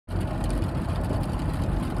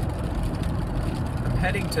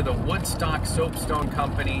heading to the Woodstock Soapstone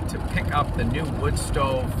Company to pick up the new wood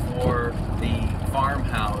stove for the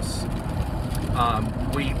farmhouse.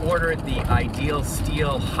 We ordered the Ideal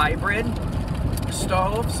Steel hybrid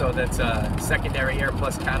stove, so that's a secondary air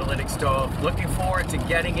plus catalytic stove. Looking forward to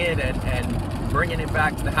getting it and bringing it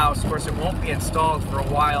back to the house. Of course, it won't be installed for a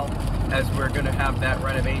while as we're going to have that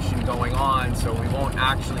renovation going on, so we won't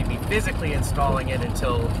actually be physically installing it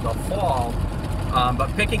until the fall.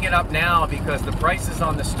 But picking it up now because the prices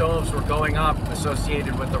on the stoves were going up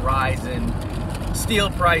associated with the rise in steel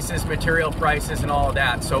prices, material prices, and all of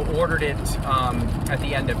that. So ordered it at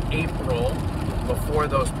the end of April before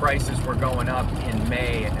those prices were going up in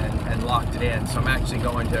May and locked it in. So I'm actually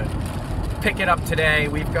going to pick it up today.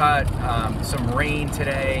 We've got some rain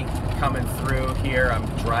today coming through here. I'm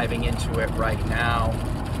driving into it right now.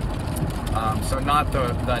 So not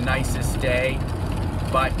the nicest day,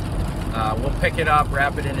 but we'll pick it up,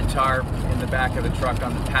 wrap it in a tarp in the back of the truck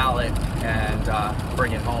on the pallet, and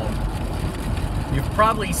bring it home. You've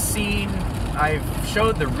probably seen, I've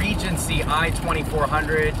showed the Regency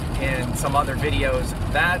i2400 in some other videos.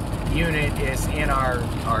 That unit is in our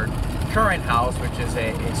current house, which is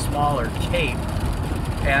a smaller cape,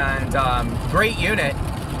 and great unit.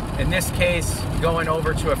 In this case, going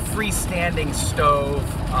over to a freestanding stove,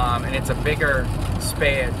 and it's a bigger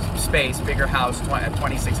space, bigger house,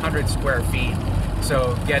 2,600 square feet.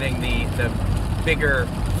 So getting the bigger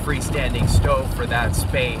freestanding stove for that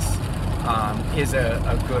space is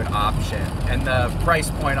a good option. And the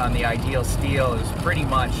price point on the Ideal Steel is pretty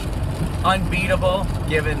much unbeatable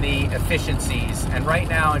given the efficiencies. And right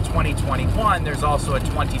now in 2021, there's also a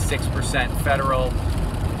 26% federal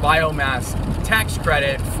biomass tax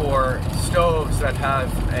credit for stoves that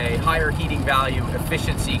have a higher heating value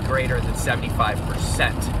efficiency greater than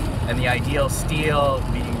 75%. And the Ideal Steel,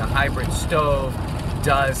 being a hybrid stove,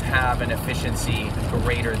 does have an efficiency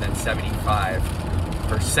greater than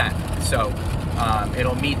 75%. So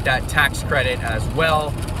it'll meet that tax credit as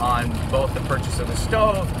well on both the purchase of the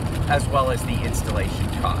stove as well as the installation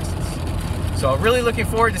costs. So really looking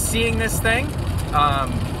forward to seeing this thing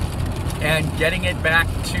and getting it back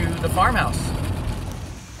to the farmhouse.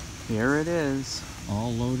 Here it is,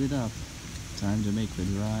 all loaded up. Time to make the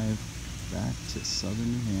drive back to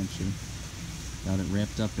southern New Hampshire. Got it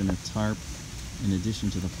wrapped up in a tarp in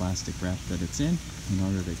addition to the plastic wrap that it's in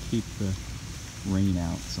order to keep the rain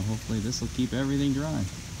out. So hopefully this will keep everything dry.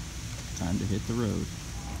 Time to hit the road.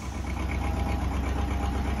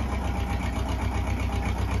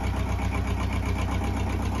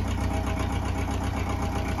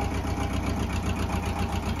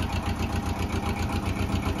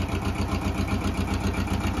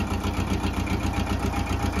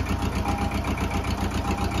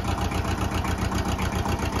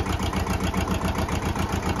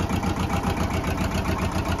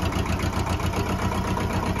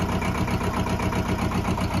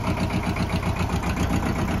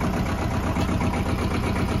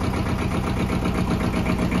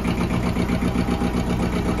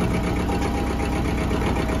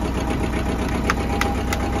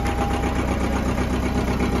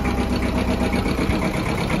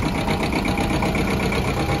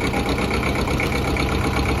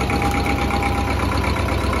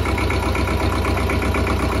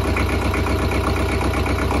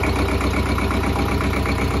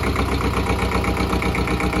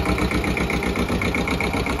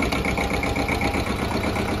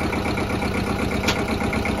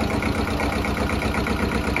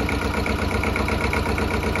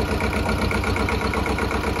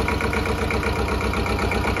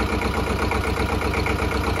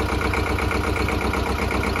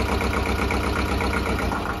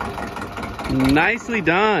 Nicely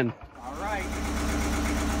done.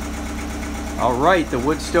 All right, the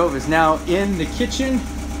wood stove is now in the kitchen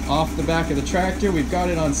off the back of the tractor. We've got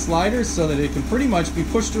it on sliders so that it can pretty much be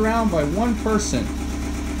pushed around by one person.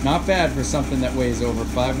 Not bad for something that weighs over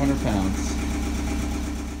 500 pounds.